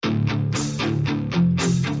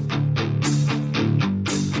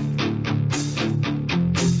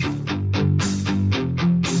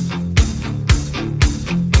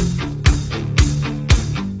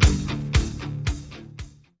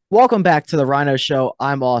Welcome back to the Rhino Show.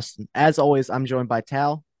 I'm Austin. As always, I'm joined by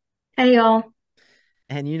Tal. Hey y'all.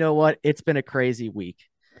 And you know what? It's been a crazy week.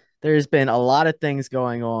 There's been a lot of things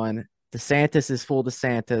going on. DeSantis is full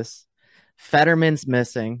DeSantis. Fetterman's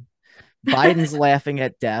missing. Biden's laughing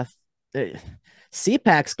at death.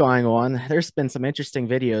 CPAC's going on. There's been some interesting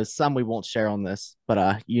videos. Some we won't share on this,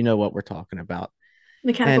 but you know what we're talking about.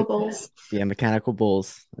 Mechanical And bulls. yeah, mechanical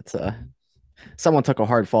bulls. That's someone took a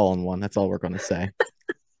hard fall on one. That's all we're gonna say.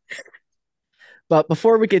 But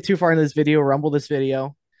before we get too far into this video, rumble this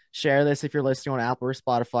video, share this if you're listening on Apple or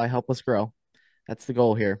Spotify. Help us grow. That's the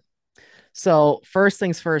goal here. So first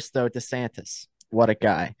things first, though, DeSantis, what a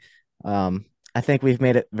guy. I think we've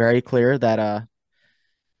made it very clear that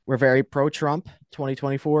we're very pro-Trump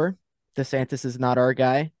 2024. DeSantis is not our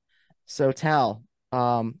guy. So Tal,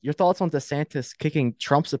 your thoughts on DeSantis kicking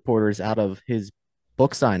Trump supporters out of his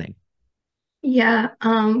book signing? Yeah,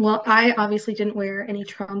 well, I obviously didn't wear any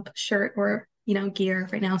Trump shirt or, gear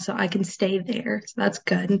right now, so I can stay there. So that's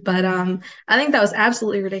good. But I think that was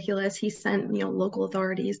absolutely ridiculous. He sent, local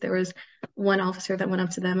authorities. There was one officer that went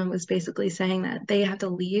up to them and was basically saying that they had to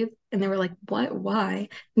leave. And they were like, "What? Why?"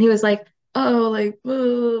 And he was like, "Oh, like,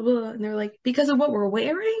 blah, blah." And they were like, "Because of what we're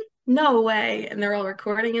wearing? No way." And they're all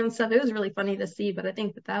recording him and stuff. It was really funny to see, but I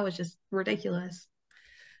think that was just ridiculous.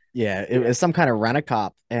 Yeah, it was some kind of rent a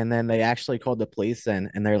cop, and then they actually called the police in,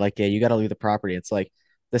 and they're like, "Yeah, you got to leave the property." It's like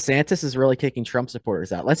DeSantis is really kicking Trump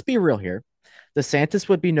supporters out. Let's be real here. DeSantis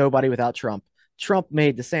would be nobody without Trump. Trump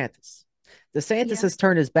made DeSantis. DeSantis Yeah. has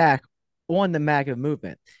turned his back on the MAGA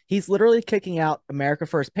movement. He's literally kicking out America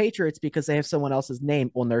First Patriots because they have someone else's name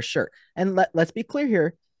on their shirt. And let's be clear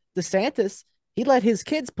here: DeSantis, he let his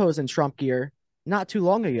kids pose in Trump gear not too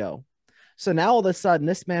long ago. So now all of a sudden,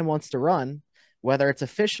 this man wants to run, whether it's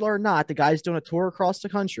official or not. The guy's doing a tour across the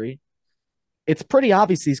country. It's pretty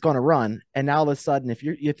obvious he's going to run. And now all of a sudden, if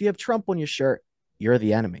you have Trump on your shirt, you're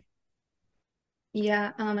the enemy.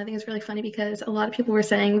 Yeah, I think it's really funny because a lot of people were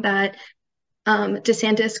saying that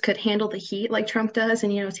DeSantis could handle the heat like Trump does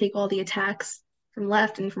and, take all the attacks from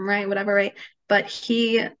left and from right, whatever, right? But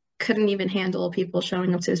he couldn't even handle people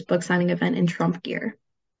showing up to his book signing event in Trump gear.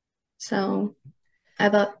 So I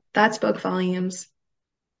thought that spoke volumes.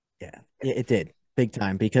 Yeah, it did big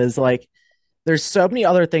time because there's so many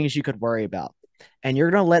other things you could worry about. And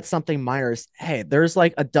you're going to let something minor, hey, there's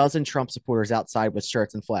like a dozen Trump supporters outside with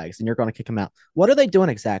shirts and flags, and you're going to kick them out. What are they doing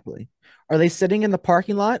exactly? Are they sitting in the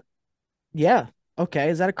parking lot? Yeah. Okay.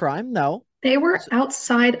 Is that a crime? No. They were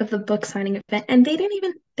outside of the book signing event and they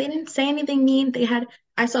didn't say anything mean.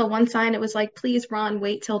 I saw one sign, it was like, please Ron,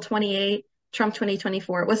 wait till 28, Trump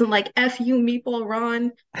 2024. It wasn't like F you meatball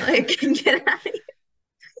Ron, like get out of here.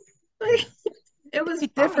 Like it It'd was be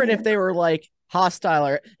different if fine. they were like hostile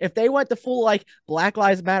or if they went the full like Black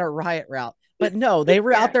Lives Matter riot route. But no, they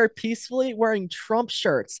were out Yeah. there peacefully wearing Trump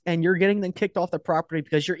shirts, and you're getting them kicked off the property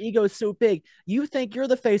because your ego is so big. You think you're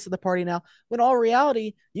the face of the party now, when all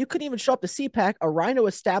reality, you couldn't even show up to CPAC, a Rhino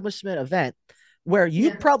establishment event, where you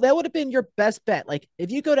Yeah. probably that would have been your best bet. Like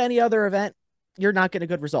if you go to any other event, you're not getting a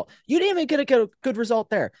good result. You didn't even get a good result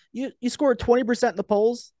there. You scored 20% in the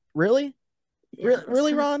polls. Really? Yeah, it was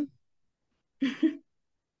Really, kind Ron? of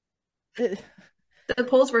It, the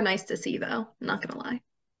polls were nice to see though, I'm not gonna lie.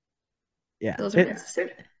 yeah. Those were nice to see.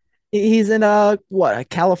 He's in what,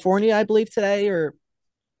 California, I believe today or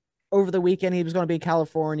over the weekend. He was going to be in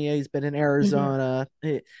California. He's been in Mhm. Arizona.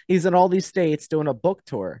 He's in all these states doing a book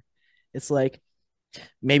tour. It's like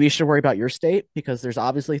maybe you should worry about your state because there's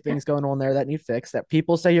obviously Yeah. things going on there that need fixed. That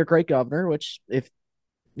people say you're a great governor, which if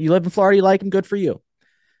you live in Florida, you like him, good for you.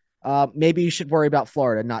 Maybe you should worry about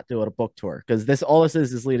Florida not doing a book tour because this all this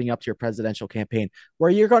is leading up to your presidential campaign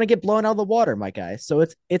where you're going to get blown out of the water, my guy. So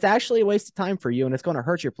it's actually a waste of time for you, and it's going to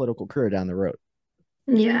hurt your political career down the road.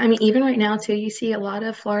 Yeah, I mean, even right now too, you see a lot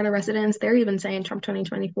of Florida residents, they're even saying Trump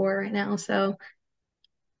 2024 right now. So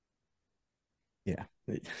Yeah.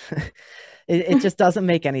 It just doesn't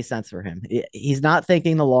make any sense for him. He's not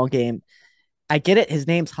thinking the long game. I get it. His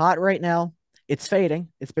name's hot right now. It's fading.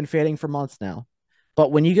 It's been fading for months now.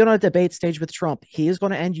 But when you get on a debate stage with Trump, he is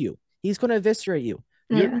going to end you. He's going to eviscerate you.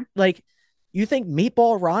 You're yeah. like, you think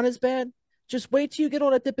Meatball Ron is bad? Just wait till you get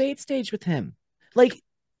on a debate stage with him. Like,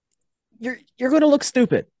 you're going to look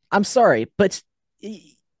stupid. I'm sorry, but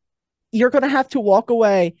you're going to have to walk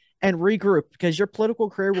away and regroup because your political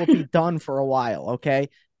career will be done for a while. Okay.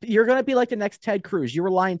 You're going to be like the next Ted Cruz. You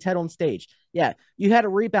were lying Ted on stage. Yeah. You had a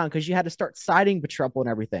rebound because you had to start siding with Trump and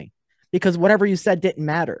everything because whatever you said didn't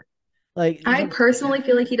matter. Like, I personally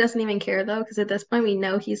feel like he doesn't even care though, because at this point we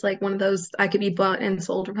know he's like one of those I could be bought and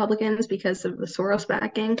sold Republicans because of the Soros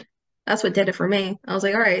backing. That's what did it for me. I was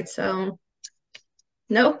like, all right, so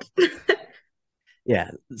Nope.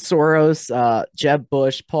 Yeah, Soros, Jeb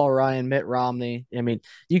Bush, Paul Ryan, Mitt Romney. I mean,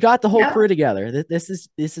 you got the whole Yep. crew together. This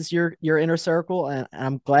is your inner circle, and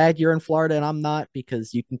I'm glad you're in Florida and I'm not,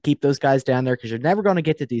 because you can keep those guys down there because you're never going to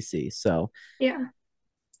get to DC. So Yeah.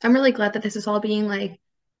 I'm really glad that this is all being like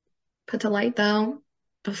put to light though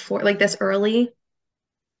before like this early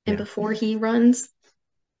and yeah, before he runs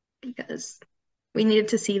because we needed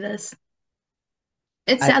to see this.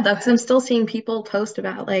 It's I sad though, because I'm still seeing people post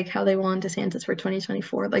about like how they want DeSantis for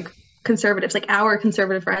 2024, like conservatives, like our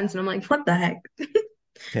conservative friends, and I'm like, what the heck?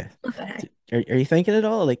 yeah. What the heck? Are you thinking at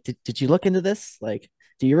all? Like, did you look into this? Like,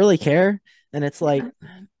 do you really care? And it's like,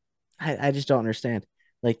 Yeah. I just don't understand.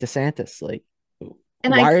 Like DeSantis, like,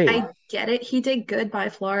 And why I are you? I get it. He did good by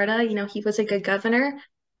Florida. You know, he was a good governor,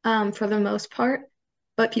 for the most part.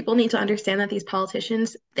 But people need to understand that these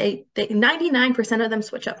politicians, they 99% of them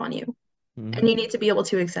switch up on you. And Mhm. you need to be able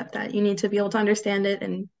to accept that. You need to be able to understand it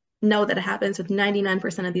and know that it happens with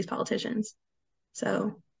 99% of these politicians.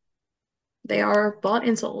 So they are bought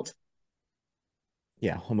and sold.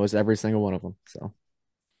 Yeah, almost every single one of them. So,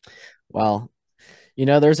 well,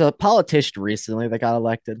 there's a politician recently that got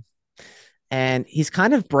elected, and he's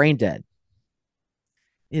kind of brain dead.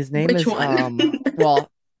 His name Which is one? well,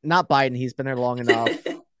 not Biden. He's been there long enough.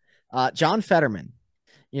 John Fetterman.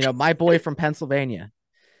 My boy from Pennsylvania.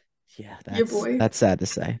 Yeah, Your that's boy. that's sad to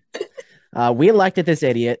say. We elected this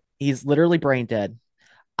idiot. He's literally brain dead.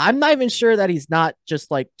 I'm not even sure that he's not just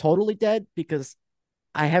like totally dead, because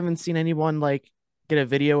I haven't seen anyone like get a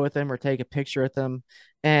video with him or take a picture with him.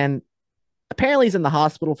 And apparently he's in the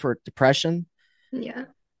hospital for depression. Yeah.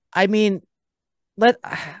 I mean, let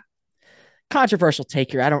controversial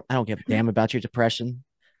take here. I don't give a damn about your depression.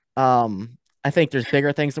 I think there's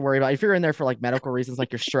bigger things to worry about. If you're in there for like medical reasons,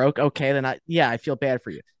 like your stroke, okay, then I feel bad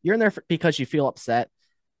for you. You're in there because you feel upset.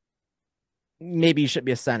 Maybe you should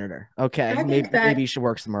be a senator. Okay, I maybe think maybe that you should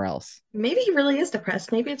work somewhere else. maybe he really is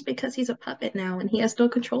depressed. Maybe it's because he's a puppet now and he has no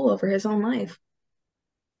control over his own life.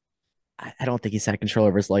 I don't think he's had control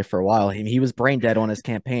over his life for a while. He was brain dead on his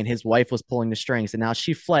campaign. His wife was pulling the strings, and now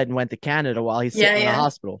she fled and went to Canada while he's Yeah, sitting in the yeah.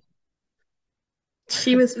 hospital.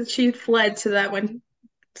 She fled so that when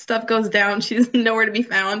stuff goes down, she's nowhere to be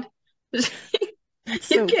found. That's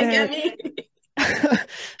You so can't get bad. me.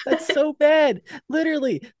 That's so bad.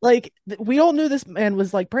 Literally, like we all knew this man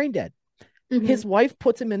was like brain dead. His Hmm. wife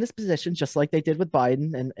puts him in this position, just like they did with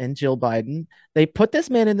Biden and Jill Biden. They put this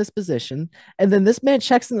man in this position, and then this man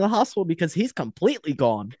checks into the hospital because he's completely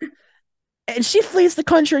gone. And she flees the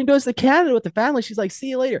country and goes to Canada with the family. She's like, "See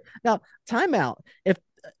you later." Now, timeout. If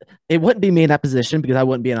it wouldn't be me in that position, because I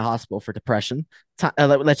wouldn't be in a hospital for depression.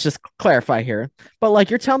 Let's just clarify here. But like,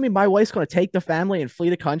 you're telling me my wife's going to take the family and flee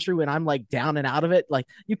the country when I'm like down and out of it? Like,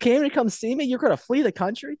 you came to come see me, you're going to flee the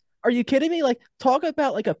country? Are you kidding me? Like, talk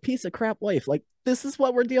about like a piece of crap wife. Like, this is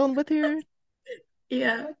what we're dealing with here.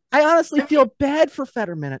 Yeah. I honestly I mean, feel bad for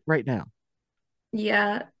Fetterman right now.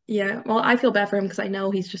 yeah, yeah. Well, I feel bad for him because I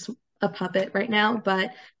know he's just a puppet right now,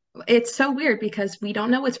 but it's so weird because we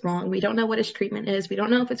don't know what's wrong. We don't know what his treatment is. We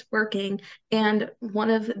don't know if it's working. And one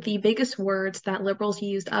of the biggest words that liberals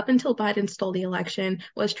used up until Biden stole the election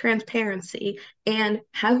was transparency. And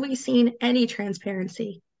have we seen any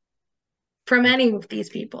transparency from Nope. any of these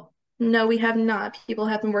people? No, we have not. People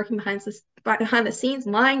have been working behind the scenes,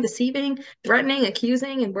 lying, deceiving, threatening,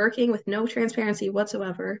 accusing, and working with no transparency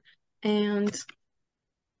whatsoever. And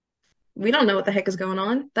we don't know what the heck is going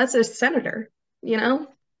on. That's a senator, you know?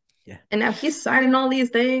 Yeah. And now he's signing all these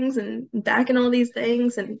things and backing all these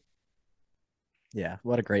things. And Yeah,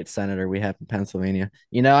 what a great senator we have in Pennsylvania.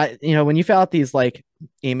 When you fill out these like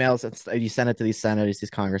emails, you send it to these senators, these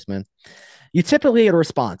congressmen, you typically get a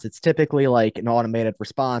response. It's typically like an automated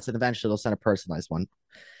response, and eventually they'll send a personalized one.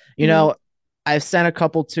 You mm, know, I've sent a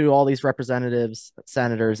couple to all these representatives,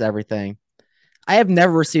 senators, everything. I have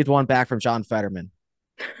never received one back from John Fetterman.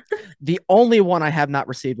 The only one I have not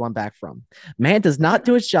received one back from. Man does not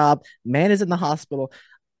do his job. Man is in the hospital.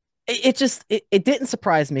 It didn't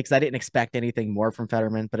surprise me because I didn't expect anything more from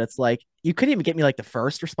Fetterman. But it's like you couldn't even get me like the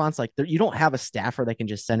first response. Like you don't have a staffer that can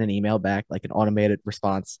just send an email back, like an automated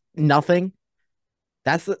response. Nothing.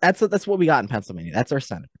 That's what we got in Pennsylvania. That's our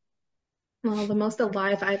Senate. well, the most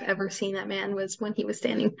alive I've ever seen that man was when he was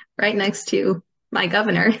standing right next to my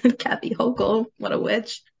governor, Kathy Hochul. What a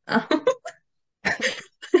witch.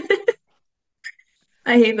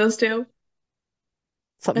 I hate those two. I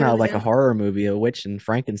Something out of really like a do. horror movie, a witch and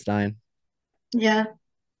Frankenstein. Yeah.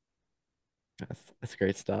 That's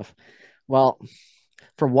great stuff. Well,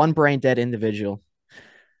 from one brain dead individual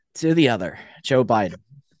to the other, Joe Biden.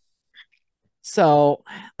 So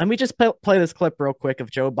let me just play this clip real quick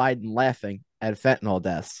of Joe Biden laughing at fentanyl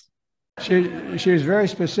deaths. She was very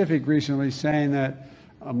specific recently, saying that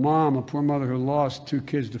a mom, a poor mother who lost two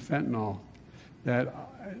kids to fentanyl, that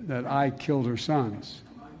that I killed her sons.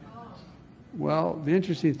 Well, the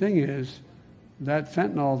interesting thing is that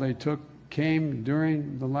fentanyl they took came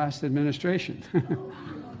during the last administration.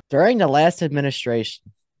 During the last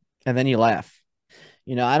administration, and then you laugh.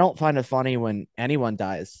 I don't find it funny when anyone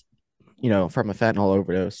dies, from a fentanyl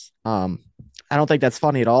overdose. I don't think that's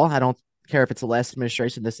funny at all. I don't care if it's the last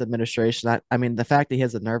administration, this administration. I mean, the fact that he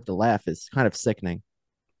has the nerve to laugh is kind of sickening.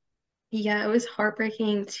 Yeah, it was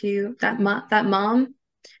heartbreaking to that mom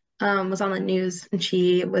was on the news and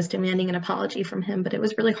she was demanding an apology from him, but it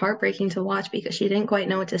was really heartbreaking to watch because she didn't quite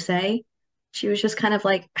know what to say. She was just kind of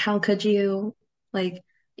like, how could you, like,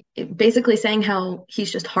 basically saying how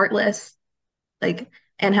he's just heartless, like,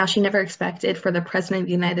 and how she never expected for the president of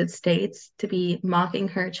the United States to be mocking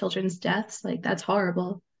her children's deaths. Like, that's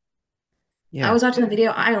horrible. I Yeah, was watching the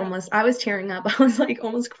video, I was tearing up. I was like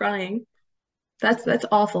almost crying. That's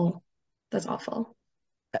awful. That's awful.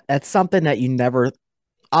 that's something that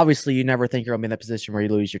obviously you never think you're gonna be in that position where you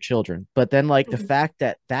lose your children. But then like the Mhm. fact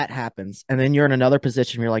that that happens and then you're in another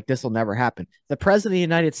position where you're like, this will never happen. The president of the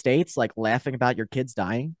United States, like laughing about your kids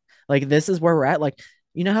dying. Like this is where we're at. Like,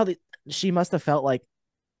 how she must have felt like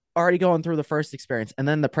already going through the first experience and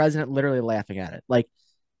then the president literally laughing at it. Like,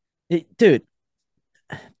 dude,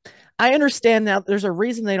 I understand now there's a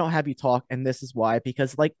reason they don't have you talk, and this is why,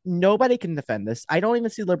 because like nobody can defend this. I don't even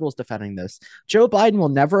see liberals defending this. Joe Biden will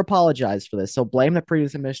never apologize for this. He'll blame the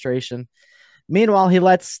previous administration. Meanwhile, he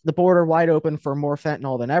lets the border wide open for more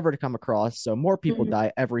fentanyl than ever to come across. So more people Mhm.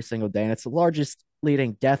 die every single day. And it's the largest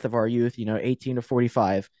leading death of our youth, 18 to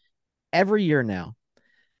 45 every year now.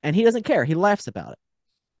 And he doesn't care. He laughs about it.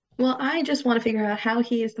 Well, I just want to figure out how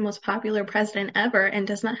he is the most popular president ever and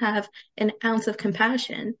does not have an ounce of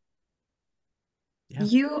compassion. Yeah.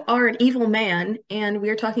 You are an evil man, and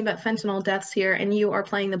we're talking about fentanyl deaths here, and you are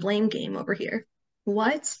playing the blame game over here.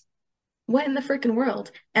 What? What in the freaking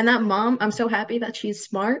world? And that mom, I'm so happy that she's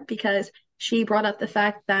smart because she brought up the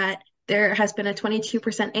fact that there has been a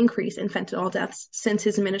 22% increase in fentanyl deaths since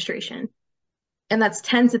his administration. And that's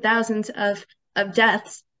tens of thousands of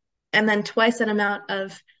deaths, and then twice that amount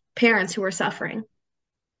of parents who are suffering.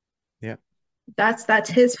 Yeah. That's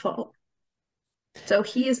his fault. So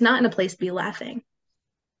he is not in a place to be laughing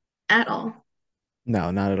at all.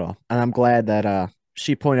 No, not at all. And I'm glad that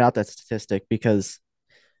she pointed out that statistic because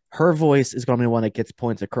her voice is going to be one that gets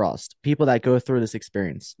points across. People that go through this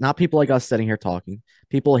experience, not people like us sitting here talking.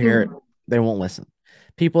 People hear it, Mhm. they won't listen.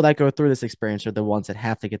 People that go through this experience are the ones that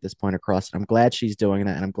have to get this point across. And I'm glad she's doing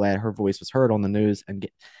that. And I'm glad her voice was heard on the news and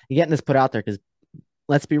getting this put out there because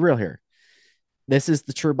let's be real here. This is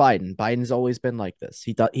the true Biden. Biden's always been like this.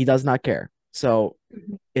 He does not care. So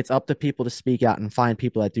it's up to people to speak out and find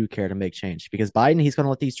people that do care to make change because Biden, he's going to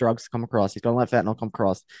let these drugs come across. He's going to let fentanyl come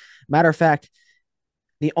across. Matter of fact,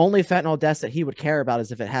 the only fentanyl deaths that he would care about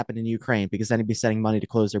is if it happened in Ukraine, because then he'd be sending money to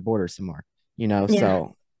close their borders some more. Yeah.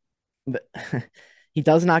 So he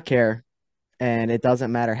does not care, and it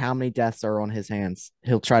doesn't matter how many deaths are on his hands.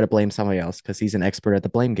 He'll try to blame somebody else because he's an expert at the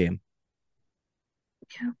blame game.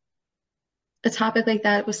 Yeah. A topic like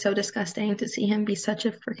that was so disgusting to see him be such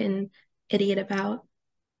a freaking idiot about.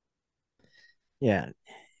 Yeah,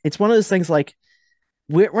 it's one of those things like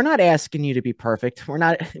we're not asking you to be perfect. We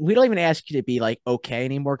don't even ask you to be like okay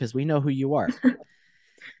anymore because we know who you are.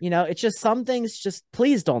 It's just some things just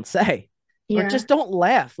please don't say or Yeah. just don't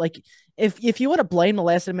laugh. Like if you want to blame the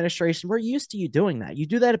last administration, we're used to you doing that. You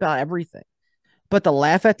do that about everything. But the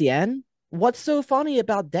laugh at the end, what's so funny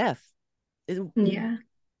about death? It- Yeah.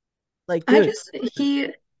 like, I dude, just he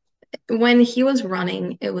when he was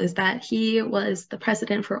running, it was that he was the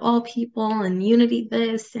president for all people and unity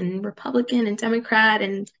this and Republican and Democrat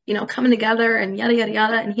and coming together and yada yada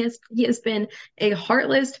yada. And he has been a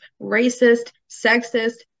heartless, racist,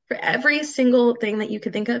 sexist for every single thing that you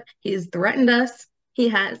could think of. He's threatened us. He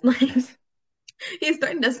has yes. he's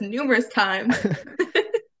threatened us numerous times.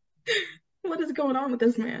 What is going on with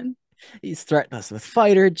this man? He's threatened us with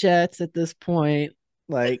fighter jets at this point.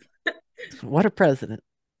 Like, what a president.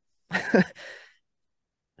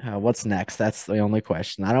 What's next? That's the only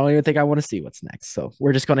question. I don't even think I want to see what's next. So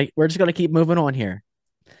we're just gonna keep moving on here.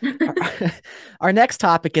 Our, our next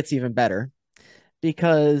topic gets even better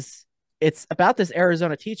because it's about this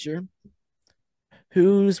Arizona teacher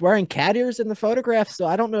who's wearing cat ears in the photograph. So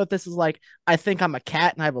I don't know if this is like, I think I'm a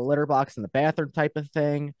cat and I have a litter box in the bathroom type of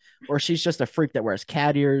thing, or she's just a freak that wears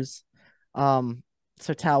cat ears. Um,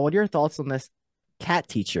 so Tal, what are your thoughts on this cat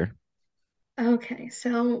teacher? Okay,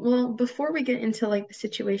 so well, before we get into like the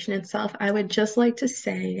situation itself, I would just like to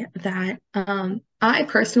say that I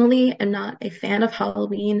personally am not a fan of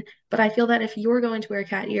Halloween, but I feel that if you're going to wear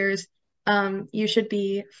cat ears, you should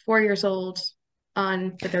be 4 years old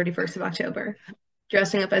on the 31st of October,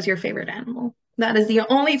 dressing up as your favorite animal. That is the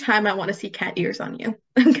only time I want to see cat ears on you.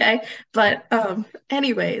 Okay. But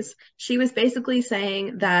anyways, she was basically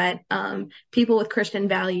saying that people with Christian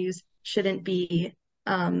values shouldn't be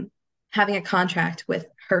having a contract with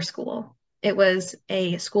her school. It was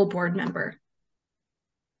a school board member.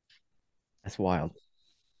 That's wild.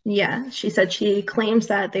 Yeah, she said she claims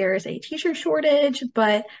that there is a teacher shortage,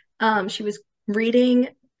 but she was reading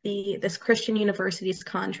this Christian university's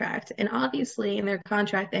contract, and obviously in their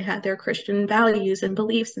contract they had their Christian values and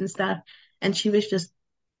beliefs and stuff, and she was just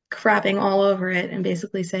crapping all over it and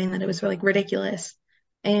basically saying that it was like ridiculous.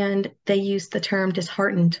 And they used the term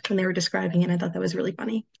disheartened when they were describing it. I thought that was really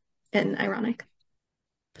funny and ironic.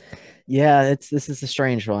 Yeah, this is a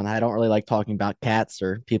strange one. I don't really like talking about cats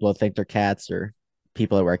or people that think they're cats or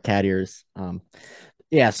people that wear cat ears.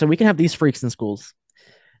 Yeah, so we can have these freaks in schools.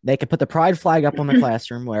 They can put the pride flag up on the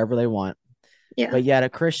classroom wherever they want, Yeah. but yet a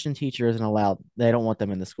Christian teacher isn't allowed. They don't want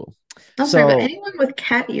them in the school. I'm sorry, but So anyone with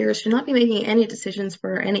cat ears should not be making any decisions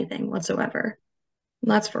for anything whatsoever.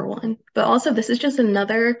 That's for one. But also, this is just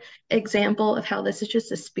another example of how this is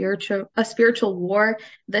just a spiritual war.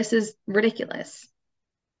 This is ridiculous.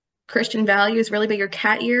 Christian values really, but your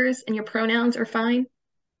cat ears and your pronouns are fine.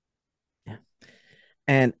 yeah.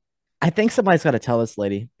 And I think somebody's got to tell this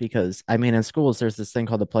lady because I mean in schools there's this thing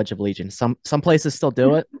called the Pledge of Allegiance. Some places still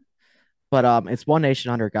do it, but it's one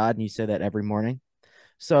nation under God, and you say that every morning.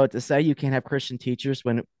 So to say you can't have Christian teachers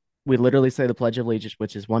when we literally say the Pledge of Allegiance,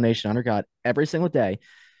 which is one nation under God, every single day,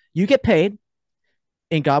 you get paid.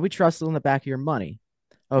 In God we trust is on the back of your money.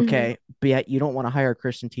 Hmm. Okay. But yet you don't want to hire a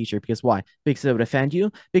Christian teacher because why? Because it would offend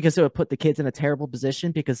you, because it would put the kids in a terrible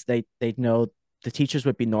position because they'd know the teachers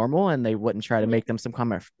would be normal and they wouldn't try to make them some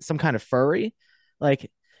kind of furry.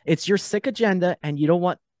 Like it's your sick agenda and you don't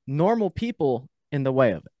want normal people in the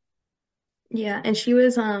way of it. Yeah, and she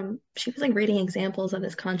was like reading examples of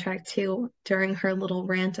this contract too during her little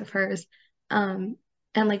rant of hers. Um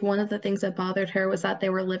and like one of the things that bothered her was that they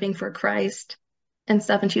were living for Christ and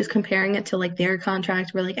stuff, and she was comparing it to like their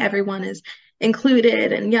contract where like everyone is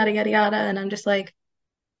included and yada yada yada, and I'm just like,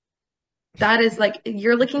 that is like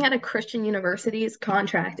you're looking at a Christian university's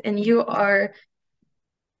contract and you're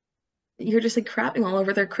just like crapping all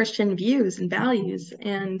over their Christian views and values,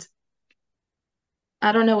 and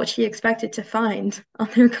I don't know what she expected to find on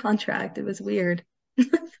their contract. It was weird.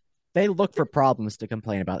 They look for problems to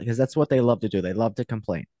complain about because that's what they love to do. They love to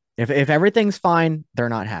complain. If everything's fine, they're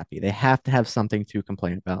not happy. They have to have something to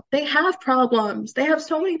complain about. They have problems. They have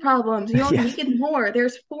so many problems. You don't Yeah. need more.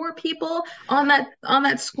 There's four people on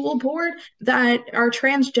that school board that are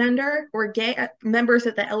transgender or gay members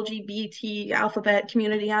of the LGBT alphabet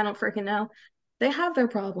community. I don't freaking know. They have their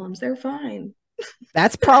problems. They're fine.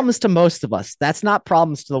 That's problems to most of us. That's not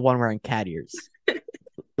problems to the one wearing cat ears.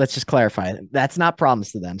 Let's just clarify. That's not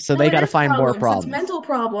problems to them. So No, they it got to is find more problems. It's problems. mental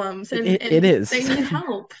problems, It, and it, it and they is. need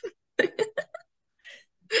help.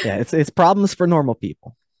 Yeah, it's problems for normal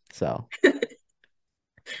people. So,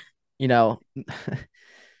 you know,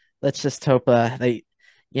 let's just hope they,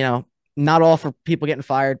 you know, not all for people getting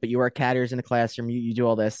fired, but you wear cat ears in the classroom, you do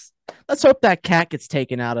all this. Let's hope that cat gets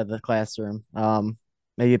taken out of the classroom.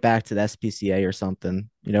 Maybe back to the SPCA or something,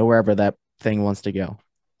 wherever that thing wants to go.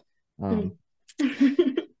 Um, Mm.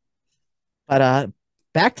 but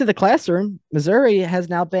back to the classroom, Missouri has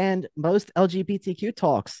now banned most LGBTQ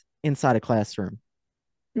talks inside a classroom.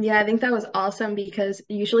 Yeah, I think that was awesome because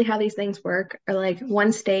usually how these things work are like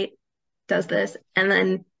one state does this and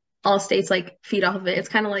then all states like feed off of it. It's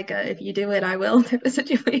kind of like a if you do it, I will type of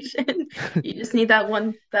situation. You just need that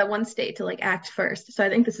one state to like act first. So I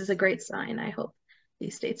think this is a great sign. I hope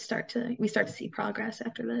these states we start to see progress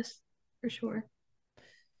after this for sure.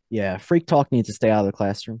 Yeah, freak talk needs to stay out of the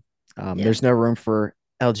classroom. Yeah. There's no room for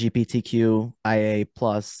LGBTQ, IA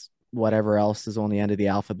plus, whatever else is on the end of the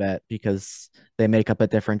alphabet because they make up a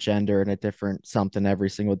different gender and a different something every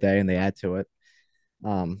single day and they add to it.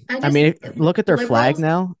 I I just mean, look at their flag liberals.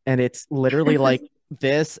 now, and it's literally like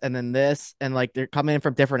this, and like they're coming in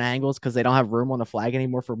from different angles because they don't have room on the flag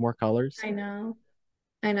anymore for more colors. I know.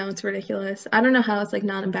 I know it's ridiculous. I don't know how it's like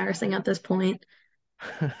not embarrassing at this point.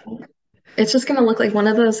 It's just gonna look like one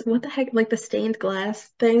of those, what the heck, like the stained glass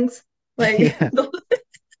things. Like Yeah,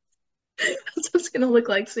 that's what it's gonna look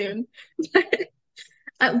like soon.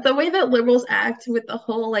 The way that liberals act with the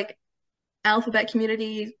whole like alphabet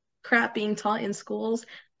community crap being taught in schools,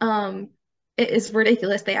 um, it is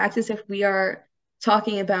ridiculous. They act as if we are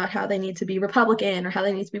talking about how they need to be Republican or how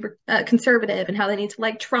they need to be conservative and how they need to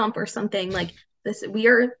like Trump or something like this.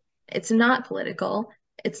 It's not political.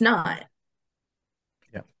 It's not.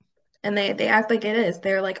 Yeah. And they act like it is.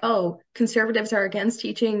 They're like, oh, conservatives are against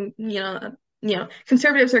teaching,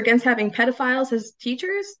 conservatives are against having pedophiles as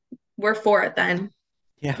teachers. We're for it then.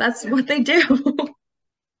 Yeah. That's what they do.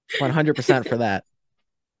 100% for that.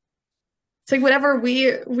 It's like whatever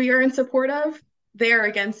we are in support of, they are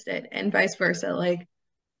against it, and vice versa. Like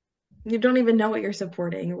you don't even know what you're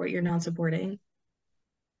supporting or what you're not supporting.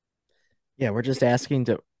 Yeah, we're just asking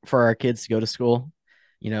for our kids to go to school,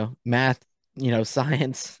 math,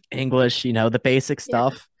 science, English, the basic Yeah.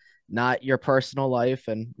 stuff, not your personal life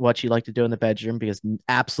and what you like to do in the bedroom, because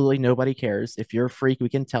absolutely nobody cares. If you're a freak, we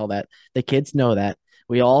can tell that. The kids know that.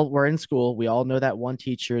 We all were in school. We all know that one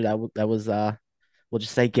teacher that was we'll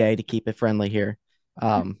just say gay to keep it friendly here.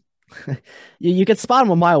 Um, you can spot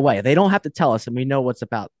them a mile away. They don't have to tell us, and we know what's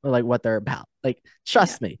about, like what they're about. Like, Yeah.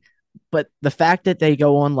 trust me. But the fact that they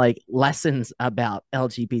go on like lessons about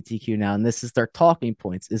LGBTQ now, and this is their talking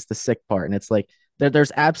points, is the sick part. And it's like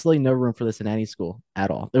there's absolutely no room for this in any school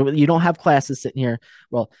at all. You don't have classes sitting here.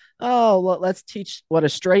 Well, let's teach what a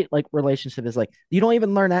straight like relationship is like. You don't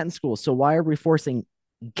even learn that in school. So why are we forcing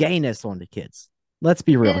gayness on the kids? Let's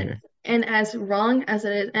be real And here. and as wrong as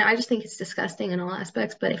it is, and I just think it's disgusting in all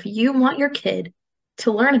aspects, but if you want your kid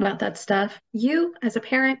to learn about that stuff, you as a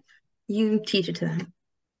parent, you teach it to them.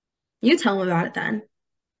 You tell them about it then.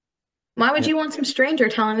 Why would Yep. you want some stranger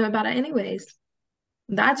telling them about it anyways?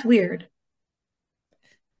 That's weird.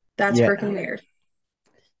 That's Yeah. freaking weird.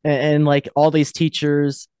 And like all these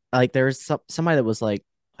teachers, like there's somebody that was like,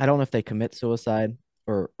 I don't know if they commit suicide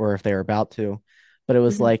or if they were about to, but Mhm. it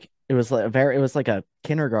was like it was like a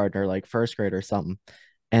kindergartner, like first grade or something.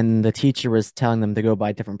 And the teacher was telling them to go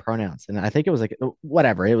by different pronouns. And I think it was like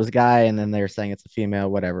whatever. It was a guy, and then they were saying it's a female,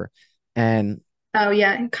 whatever. And Oh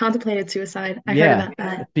yeah, contemplated suicide. I heard yeah, about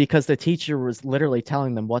that. because the teacher was literally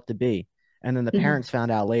telling them what to be. And then the Mhm. parents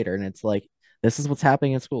found out later, and it's like, this is what's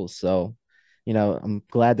happening in schools. So, I'm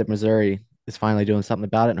glad that Missouri is finally doing something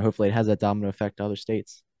about it, and hopefully it has that domino effect to other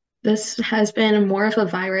states. This has been more of a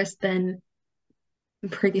virus than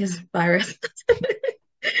previous virus.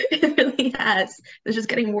 It really has. It's just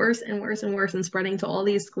getting worse and worse and worse and spreading to all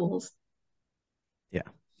these schools. Yeah.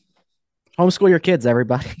 Homeschool your kids,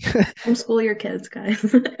 everybody. Homeschool your kids, guys.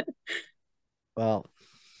 Well,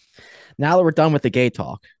 now that we're done with the gay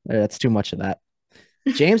talk, that's too much of that.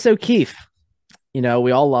 James O'Keefe, we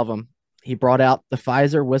all love him. He brought out the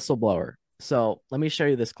Pfizer whistleblower. So let me show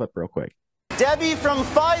you this clip real quick. Debbie from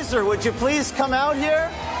Pfizer, would you please come out here?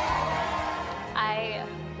 I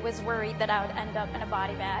was worried that I would end up in a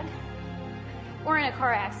body bag or in a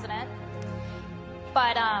car accident.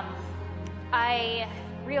 But I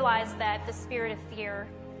realized that the spirit of fear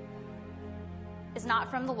is not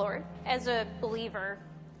from the Lord. As a believer,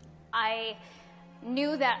 I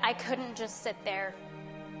knew that I couldn't just sit there.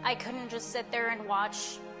 I couldn't just sit there and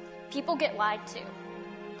watch people get lied to.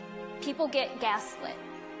 People get gaslit.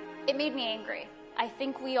 It made me angry. I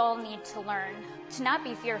think we all need to learn to not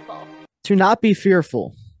be fearful. To not be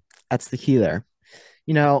fearful. That's the key there.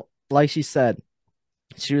 Like she said,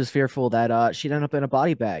 she was fearful that she'd end up in a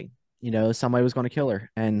body bag. Somebody was going to kill her.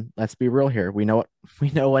 And let's be real here. We know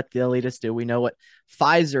what the elitists do. We know what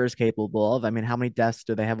Pfizer is capable of. I mean, how many deaths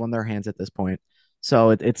do they have on their hands at this point?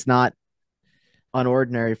 So it's not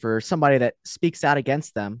unordinary for somebody that speaks out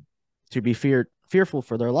against them to be fearful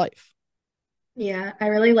for their life. Yeah, I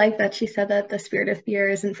really like that she said that the spirit of fear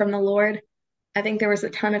isn't from the Lord. I think there was a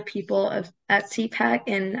ton of people at CPAC,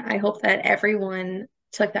 and I hope that everyone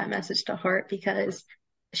took that message to heart because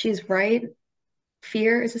she's right.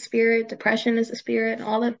 Fear is a spirit, depression is a spirit,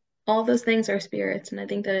 and all those things are spirits. And I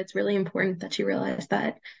think that it's really important that she realized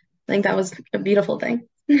that. I think that was a beautiful thing.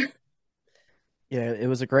 Yeah, it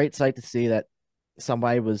was a great sight to see that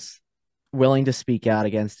somebody was willing to speak out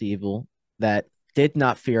against evil, that did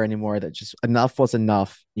not fear anymore, that just enough was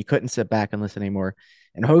enough. You couldn't sit back and listen anymore.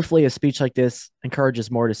 And hopefully a speech like this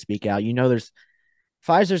encourages more to speak out. There's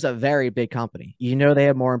Pfizer's a very big company. They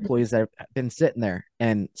have more employees that have been sitting there.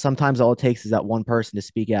 And sometimes all it takes is that one person to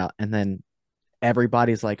speak out. And then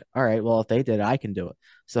everybody's like, all right, well, if they did it, I can do it.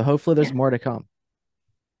 So hopefully there's Yeah, more to come.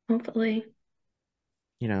 hopefully.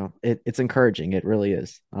 It's encouraging. It really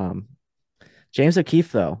is. James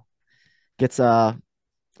O'Keefe, though, gets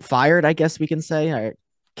fired, I guess we can say, or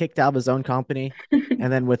kicked out of his own company.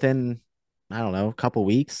 And then within, I don't know, a couple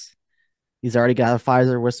weeks, he's already got a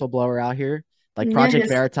Pfizer whistleblower out here. Like Yeah, Project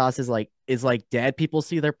his Veritas is like dead. People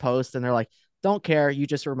see their post and they're like, don't care. You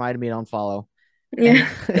just reminded me to unfollow. And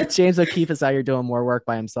Yeah, James O'Keefe is out here doing more work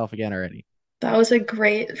by himself again already. that was a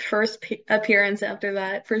great first appearance after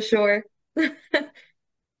that, for sure.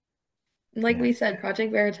 Like Yeah. we said,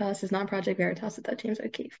 Project Veritas is not Project Veritas without James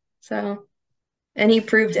O'Keefe. So, and he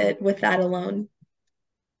proved it with that alone.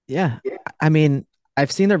 Yeah. I mean,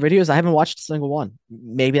 I've seen their videos. I haven't watched a single one.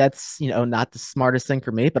 Maybe that's, not the smartest thing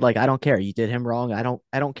for me, but like I don't care. You did him wrong. I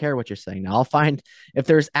don't care what you're saying. Now I'll find if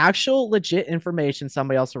there's actual legit information,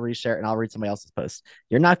 somebody else will reshare it and I'll read somebody else's post.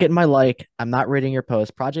 You're not getting my like. I'm not reading your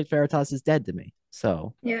post. Project Veritas is dead to me.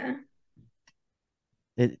 So Yeah.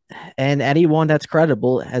 it and anyone that's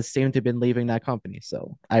credible has seemed to have been leaving that company.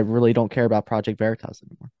 So I really don't care about Project Veritas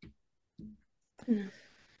anymore. No.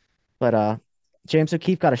 But James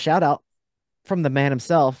O'Keefe got a shout out from the man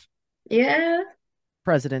himself, Yeah.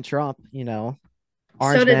 President Trump, So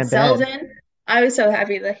Orange did Man bad. Zeldin. I was so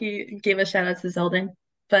happy that he gave a shout out to Zeldin,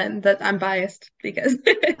 but that I'm biased because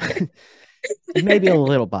You may be a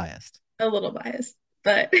little biased. a little biased.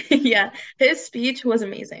 But yeah, his speech was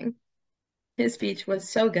amazing. His speech was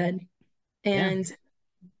so good. Yeah. And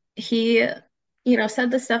he,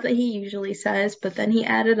 said the stuff that he usually says, but then he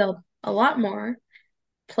added a lot more.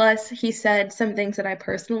 Plus, he said some things that I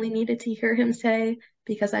personally needed to hear him say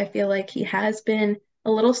because I feel like he has been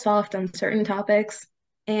a little soft on certain topics.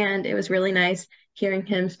 And it was really nice hearing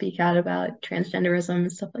him speak out about transgenderism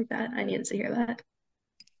and stuff like that. I needed to hear that.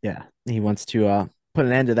 Yeah. He wants to put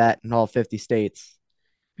an end to that in all 50 states.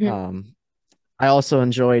 Mhm. Um, I also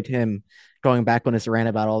enjoyed him going back on his rant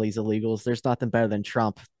about all these illegals. There's nothing better than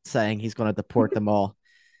Trump saying he's going to deport them all.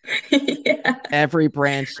 Yeah. Every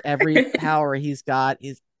branch, every power he's got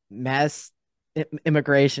is mass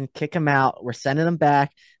immigration, kick him out. We're sending them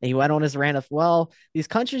back. And he went on his rant of, well, these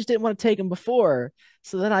countries didn't want to take him before.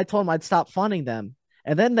 So then I told him I'd stop funding them.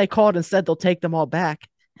 And then they called and said they'll take them all back.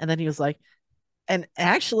 And then he was like, and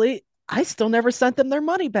actually, I still never sent them their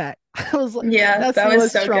money back. I was like, Yeah, that's that the was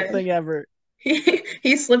most so Trump good. thing ever.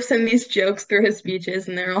 He slips in these jokes through his speeches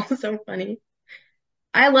and they're all so funny.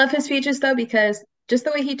 I love his speeches though because just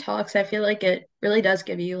the way he talks, I feel like it really does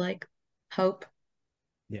give you like hope.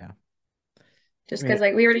 Yeah. Just I mean, because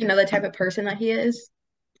like we already know the type of person that he is,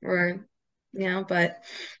 or but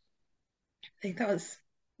I think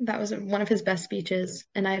that was one of his best speeches,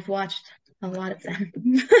 and I've watched a lot of them.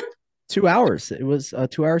 2 hours. It was a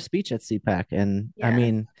 2 hour speech at CPAC. And I Yeah.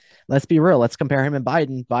 mean, let's be real. Let's compare him and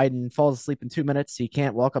Biden. Biden falls asleep in 2 minutes. He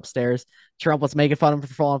can't walk upstairs. Trump was making fun of him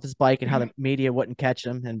for falling off his bike and how the media wouldn't catch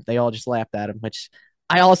him. And they all just laughed at him, which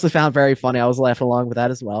I also found very funny. I was laughing along with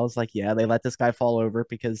that as well. I was like, yeah, they let this guy fall over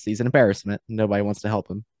because he's an embarrassment. Nobody wants to help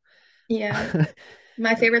him. Yeah.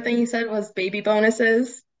 My favorite thing he said was baby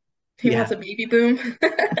bonuses. He wants Yeah. a baby boom.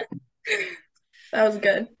 That was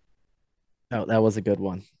good. Oh, that was a good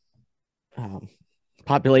one. Um,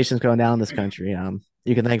 Population's going down in this country.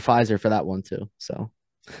 You can thank Pfizer for that one too. So,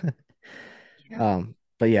 Yeah.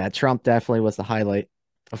 but yeah, Trump definitely was the highlight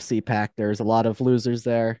of CPAC. There's a lot of losers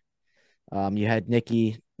there. You had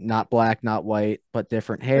Nikki, not black, not white, but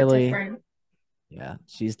different. But Haley, different. yeah,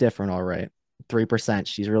 she's different. All right, 3%.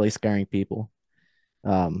 She's really scaring people.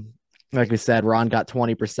 Um, like we said, Ron got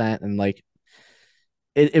 20%, and like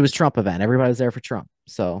it was Trump event. Everybody was there for Trump.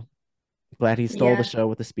 So glad he stole the Yeah. show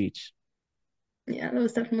with the speech. Yeah, that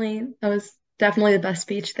was definitely the best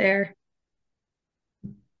speech there.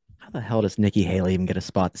 How the hell does Nikki Haley even get a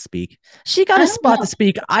spot to speak? She got I a don't spot to know.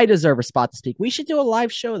 speak. I deserve a spot to speak. We should do a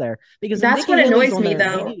live show there because if That's Nikki what Haley's annoys on me there,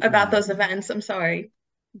 they though need to be about there. those events. I'm sorry.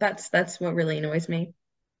 That's what really annoys me.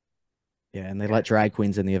 Yeah, and they let drag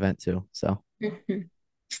queens in the event too. So Mhm.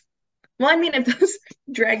 Well, I mean, if those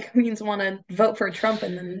drag queens want to vote for Trump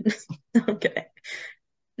and then okay.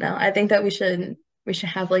 No, I think that we should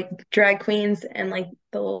have like drag queens and like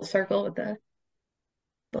the little circle with the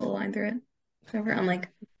little line through it over on like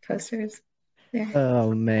posters there.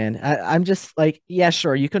 oh man, I'm just like, yeah,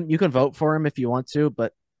 sure, you can vote for him if you want to,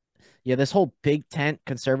 but yeah, this whole big tent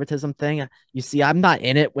conservatism thing. You see, I'm not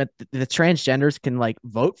in it with the transgenders can like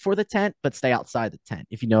vote for the tent, but stay outside the tent,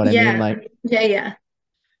 if you know what I mean. Yeah. Like, Yeah, yeah.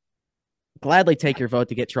 gladly take your vote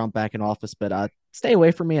to get Trump back in office, but stay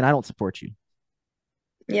away from me, and I don't support you.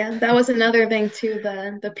 Yeah, that was another thing too,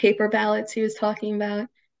 the paper ballots he was talking about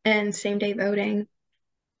and same day voting.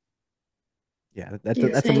 Yeah, that's He a,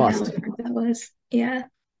 was that's a saying how must. important that was. Yeah.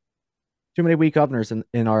 Too many weak governors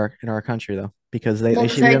in our country though, because they Well,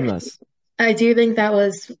 should 'cause be I doing this. I do think that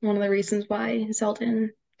was one of the reasons why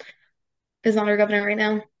Zeldin is not our governor right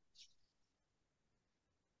now.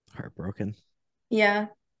 Heartbroken. Yeah,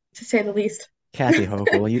 to say the least. Kathy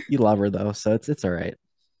Hochul, you love her though, so it's all right.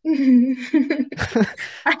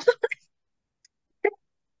 I,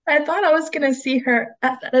 I thought I was gonna see her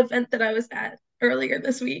at that event that I was at. earlier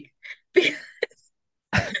this week. Because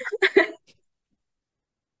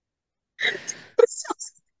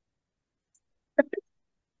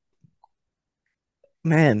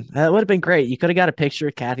Man, that would have been great. You could have got a picture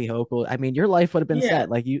of Kathy Hochul. I mean, your life would have been yeah, set.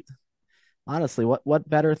 Like you, honestly, what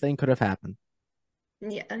better thing could have happened?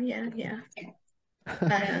 yeah.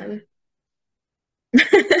 Um,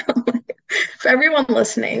 for everyone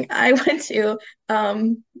listening, I went to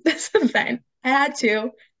this event.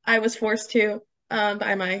 I was forced to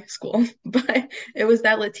by my school, but it was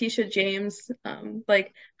that Letitia James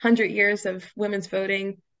 100 years of women's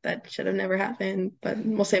voting that should have never happened, but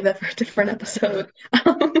we'll save that for a different episode.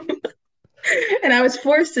 Um, and I was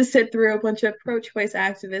forced to sit through a bunch of pro-choice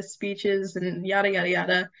activist speeches and yada yada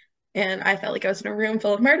yada. And I felt like I was in a room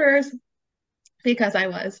full of murderers because I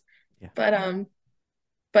was. Yeah.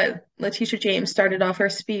 But Letitia James started off her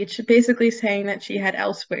speech basically saying that she had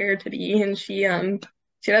elsewhere to be and she had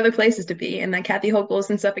other places to be and that Kathy Hochul is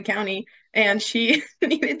in Suffolk County and she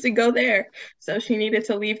needed to go there. So she needed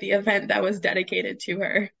to leave the event that was dedicated to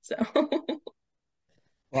her. So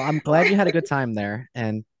Well, I'm glad you had a good time there,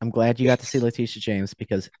 and I'm glad you got to see Letitia James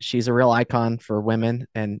because she's a real icon for women,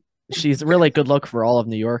 and she's a really good look for all of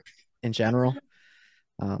New York in general.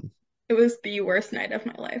 Um, it was the worst night of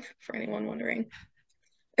my life for anyone wondering.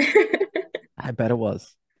 I bet it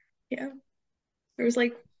was. Yeah. There was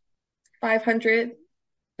like 500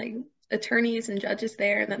 like attorneys and judges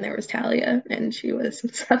there, and then there was Talia, and she was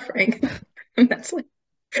suffering immensely.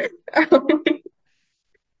 Um,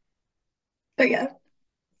 but yeah,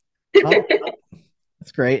 Oh,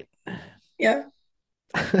 that's great. yeah.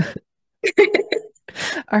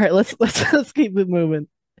 All right, let's keep it moving.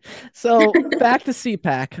 So back to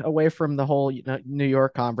CPAC, away from the whole New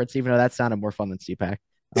York conference, even though that sounded more fun than CPAC.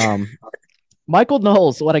 Michael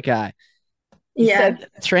Knowles, what a guy. He Yeah. said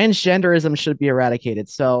transgenderism should be eradicated.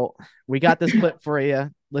 So we got this clip for you.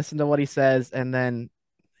 Listen to what he says, and then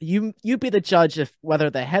you be the judge if whether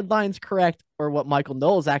the headline's correct or what Michael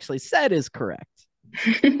Knowles actually said is correct.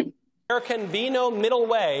 There can be no middle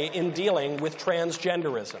way in dealing with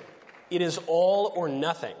transgenderism. It is all or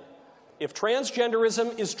nothing. If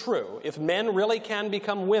transgenderism is true, if men really can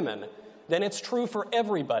become women, then it's true for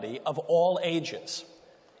everybody of all ages.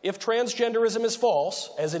 If transgenderism is false,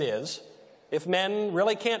 as it is, if men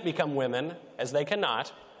really can't become women, as they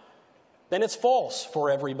cannot, then it's false for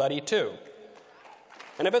everybody too.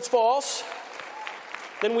 And if it's false,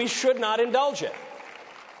 then we should not indulge it,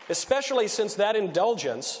 especially since that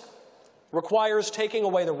indulgence requires taking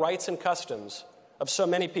away the rights and customs of so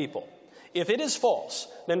many people. If it is false,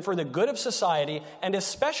 then for the good of society, and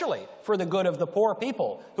especially for the good of the poor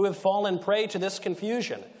people who have fallen prey to this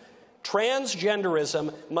confusion,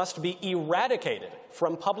 transgenderism must be eradicated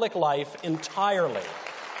from public life entirely.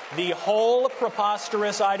 The whole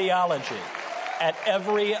preposterous ideology at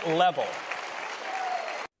every level.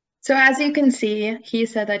 So as you can see, he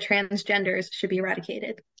said that transgenders should be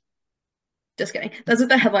eradicated. Just kidding. That's what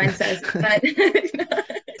the headline says. But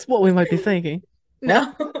That's what we might be thinking.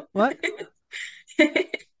 no. What?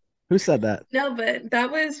 Who said that? No, but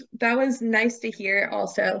that was nice to hear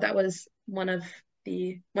also. That was one of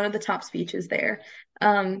the top speeches there.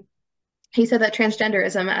 He said that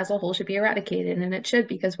transgenderism as a whole should be eradicated, and it should,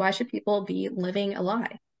 because why should people be living a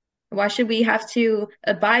lie? Why should we have to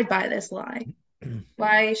abide by this lie?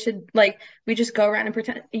 Why should we just go around and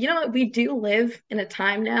pretend? You know what? We do live in a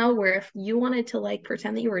time now where if you wanted to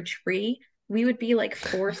pretend that you were a tree, we would be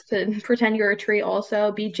forced to pretend you're a tree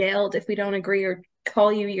also, be jailed if we don't agree, or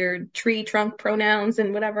call you your tree trunk pronouns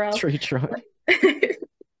and whatever else. Tree trunk.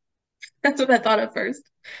 That's what I thought at first.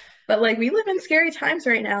 But we live in scary times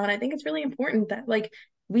right now, and I think it's really important that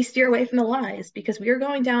we steer away from the lies, because we are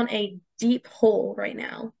going down a deep hole right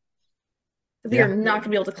now that we are not going to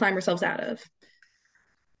be able to climb ourselves out of.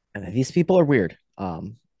 And these people are weird.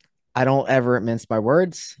 I don't ever mince my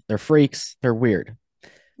words. They're freaks. They're weird.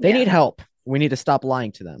 They need help. We need to stop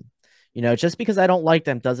lying to them. Just because I don't like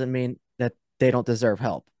them doesn't mean that they don't deserve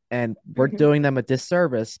help. And we're doing them a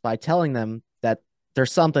disservice by telling them that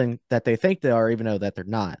there's something that they think they are, even though that they're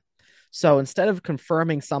not. So instead of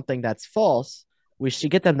confirming something that's false, we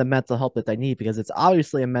should get them the mental help that they need, because it's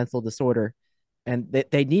obviously a mental disorder and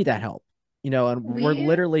they need that help. And we're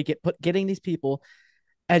literally getting these people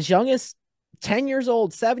as young as 10 years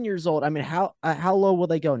old, 7 years old. I mean, how low will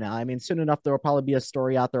they go now? I mean, soon enough, there will probably be a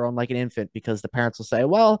story out there on an infant, because the parents will say,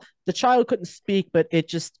 well, the child couldn't speak, but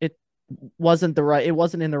it wasn't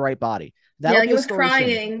in the right body. It was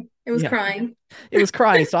crying. It was crying. It was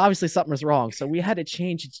crying. So obviously something was wrong. So we had to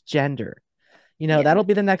change its gender. That'll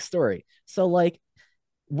be the next story. So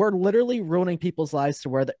we're literally ruining people's lives to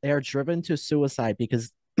where they are driven to suicide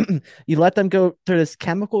because You let them go through this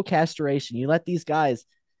chemical castration. You let these guys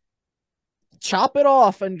chop it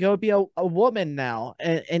off and go be a woman now,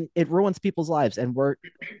 and it ruins people's lives. And we're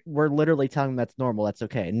literally telling them that's normal, that's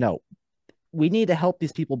okay. No, we need to help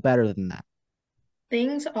these people better than that.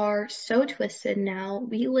 Things are so twisted now.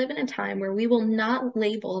 We live in a time where we will not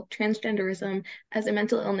label transgenderism as a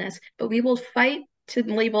mental illness, but we will fight to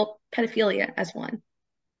label pedophilia as one.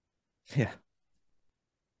 Yeah,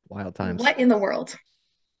 wild times. What in the world?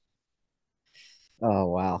 Oh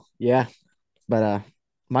wow, yeah. But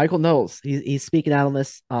Michael Knowles, he's speaking out on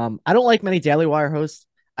this. I don't like many Daily Wire hosts.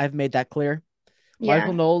 I've made that clear. Michael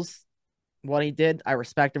Yeah. Knowles, what he did, I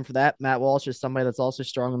respect him for that. Matt Walsh is somebody that's also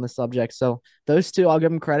strong on the subject. So those two, I'll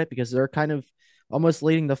give them credit because they're kind of almost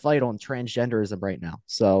leading the fight on transgenderism right now.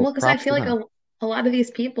 So Well, because I props feel to like them. a lot of these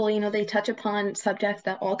people, they touch upon subjects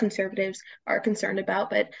that all conservatives are concerned about,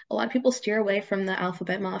 but a lot of people steer away from the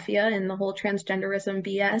alphabet mafia and the whole transgenderism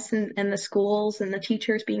BS and the schools and the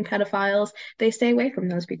teachers being pedophiles. They stay away from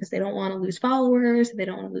those because they don't want to lose followers, they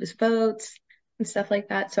don't want to lose votes and stuff like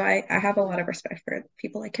that. So I have a lot of respect for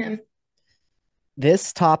people like him.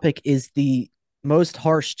 This topic is the most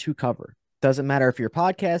harsh to cover. Doesn't matter if you're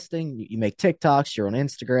podcasting, you make TikToks, you're on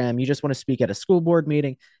Instagram, you just want to speak at a school board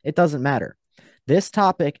meeting. It doesn't matter. This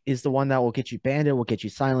topic is the one that will get you banned. It will get you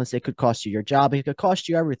silenced. It could cost you your job. It could cost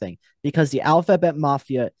you everything because the alphabet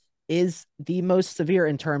mafia is the most severe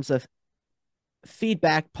in terms of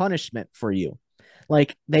feedback punishment for you.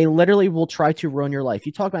 Like they literally will try to ruin your life.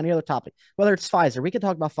 You talk about any other topic, whether it's Pfizer, we could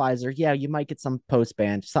talk about Pfizer. Yeah, you might get some post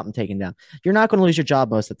banned, something taken down. You're not going to lose your job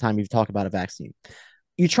most of the time if you talk about a vaccine.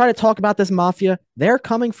 You try to talk about this mafia, they're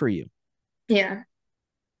coming for you. Yeah.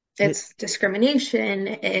 It, It's discrimination,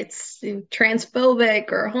 it's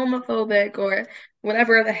transphobic or homophobic or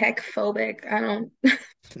whatever the heck phobic. I don't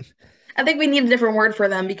I think we need a different word for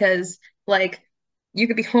them because like you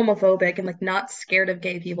could be homophobic and like not scared of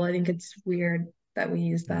gay people. I think it's weird that we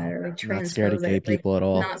use that no, or like not scared of gay transphobic, like people at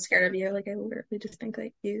all. not scared of you. Like I literally just think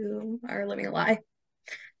that you are living a lie.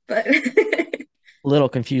 But A little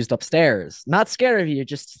confused upstairs. Not scared of you,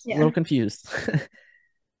 just a little yeah, confused.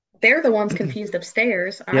 they're the ones confused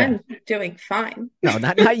upstairs. Yeah. I'm doing fine. No,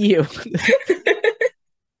 not you.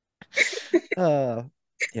 uh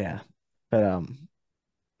yeah. But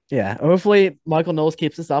yeah, hopefully Michael Knowles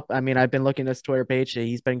keeps this up. I mean, I've been looking at his Twitter page.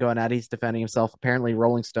 He's been going at it. He's defending himself. Apparently,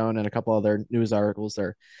 Rolling Stone and a couple other news articles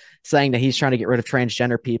are saying that he's trying to get rid of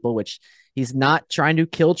transgender people, which he's not trying to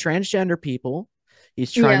kill transgender people.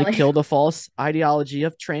 He's trying Yeah, to like kill the false ideology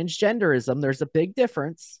of transgenderism. There's a big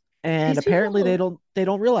difference, and these apparently people, they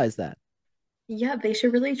don't realize that. yeah, they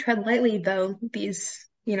should really tread lightly though. These,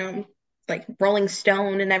 like Rolling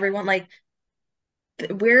Stone and everyone, like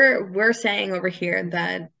we're saying over here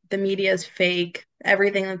that the media is fake.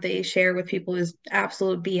 Everything that they share with people is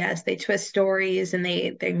absolute BS. They twist stories and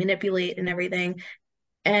they manipulate and everything.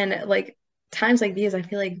 And like times like these, I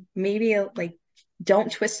feel like media like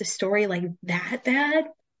don't twist a story like that bad.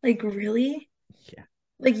 Like really? Yeah.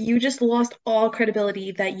 Like you just lost all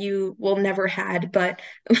credibility that you will never had, but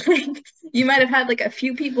like you might have had like a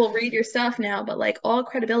few people read your stuff now, but like all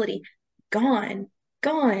credibility gone,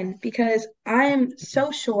 gone, because I'm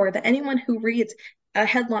so sure that anyone who reads a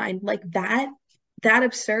headline like that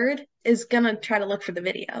absurd, is gonna try to look for the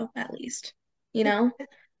video at least, you know?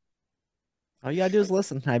 All you gotta do is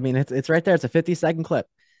listen. I mean, it's right there. It's a 50-second clip.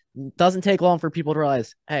 It doesn't take long for people to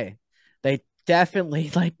realize, hey, they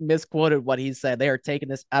definitely like misquoted what he said. They are taking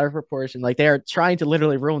this out of proportion. Like they are trying to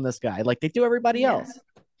literally ruin this guy, like they do everybody Yeah, else.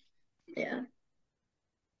 yeah.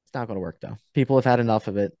 It's not going to work though. People have had enough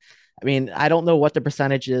of it. I mean, I don't know what the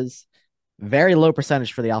percentage is. Very low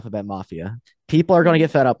percentage for the alphabet mafia. People are going to get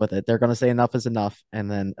fed up with it. They're going to say enough is enough, and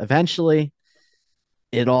then eventually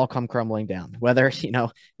it all come crumbling down. Whether it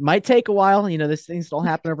might take a while. These things don't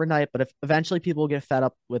happen overnight, but if eventually people get fed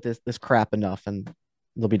up with this crap enough, and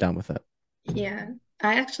they'll be done with it. Yeah,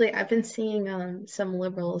 I've been seeing some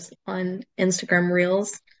liberals on Instagram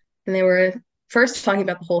Reels, and they were first talking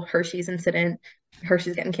about the whole Hershey's incident,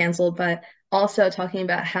 Hershey's getting canceled, but also talking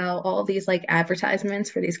about how all these like advertisements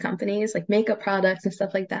for these companies, like makeup products and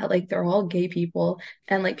stuff like that, like they're all gay people,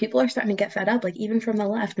 and like people are starting to get fed up, like even from the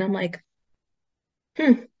left, and I'm like,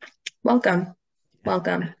 hmm, welcome, Yeah.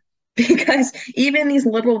 welcome, because even these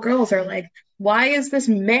liberal girls are like, why is this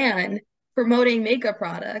man promoting makeup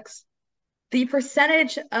products? The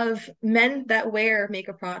percentage of men that wear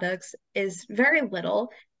makeup products is very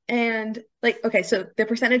little. And like, okay, so the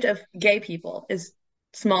percentage of gay people is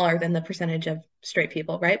smaller than the percentage of straight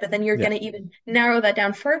people, right? But then you're Yeah. going to even narrow that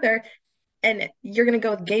down further and you're going to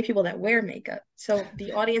go with gay people that wear makeup. So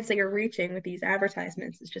the audience that you're reaching with these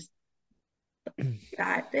advertisements is just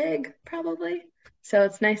that big, probably. So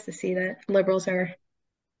it's nice to see that liberals are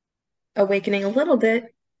awakening a little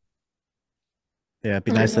bit. Yeah, it'd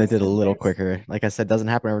be nice if they Those did a little topics. quicker. Like I said, doesn't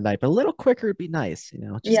happen overnight, but a little quicker would be nice, just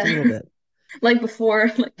a Yeah, little bit. like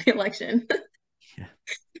before like the election.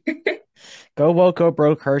 Yeah. Go woke, go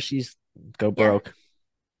broke, Hershey's, go Yeah. broke.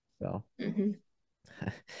 So Hmm.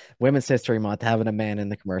 Women's History Month, having a man in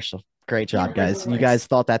the commercial. Great Yeah, job, really guys. You was. guys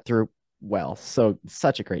thought that through well. So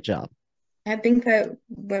such a great job. I think that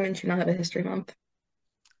women should not have a history month,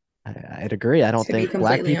 I'd agree. I don't to be think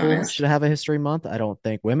black completely people honest. should have a history month. I don't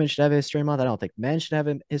think women should have a history month. I don't think men should have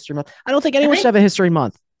a history month. I don't think I anyone should think have a history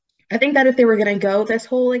month. I think that if they were going to go this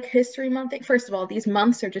whole like history month thing, first of all, these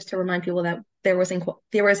months are just to remind people that there was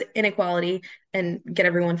inequality and get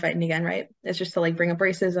everyone fighting again, right? It's just to like bring up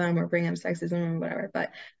racism or bring up sexism or whatever.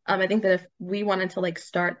 But I think that if we wanted to like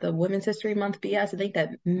start the Women's History Month BS, I think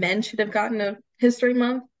that men should have gotten a history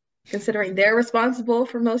month, considering they're responsible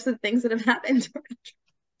for most of the things that have happened,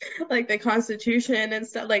 like the Constitution and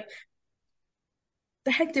stuff. Like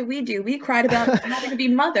the heck did we do? We cried about having to be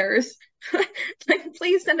mothers. Like,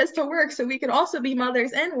 please send us to work so we could also be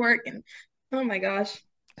mothers and work. And oh my gosh,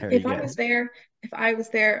 There you if I go. was there, if I was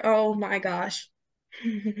there, oh my gosh.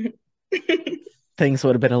 Things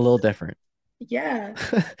would have been a little different. Yeah,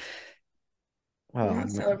 Oh not man.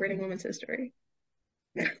 celebrating women's history.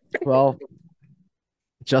 Well,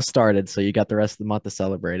 just started, so you got the rest of the month to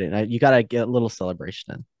celebrate it. And you got to get a little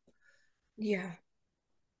celebration in. Yeah.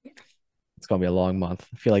 It's going to be a long month.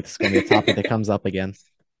 I feel like this is going to be a topic that comes up again.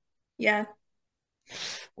 Yeah.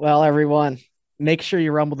 Well, everyone, make sure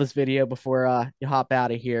you rumble this video before you hop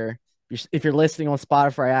out of here. If you're listening on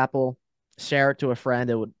Spotify, Apple, share it to a friend.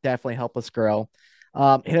 It would definitely help us grow.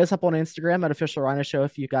 Hit us up on Instagram at Official Rhino Show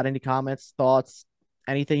if you got any comments, thoughts,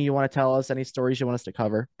 anything you want to tell us, any stories you want us to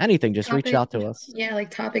cover, anything. Just reach Topic. out to us. Yeah, like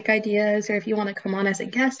topic ideas, or if you want to come on as a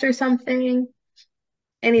guest or something, Yeah,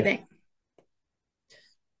 anything.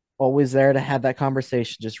 always there to have that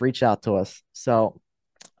conversation. Just reach out to us. So,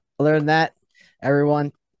 other than that,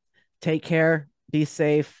 everyone, take care, be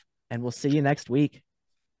safe, and we'll see you next week.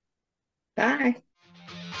 Bye.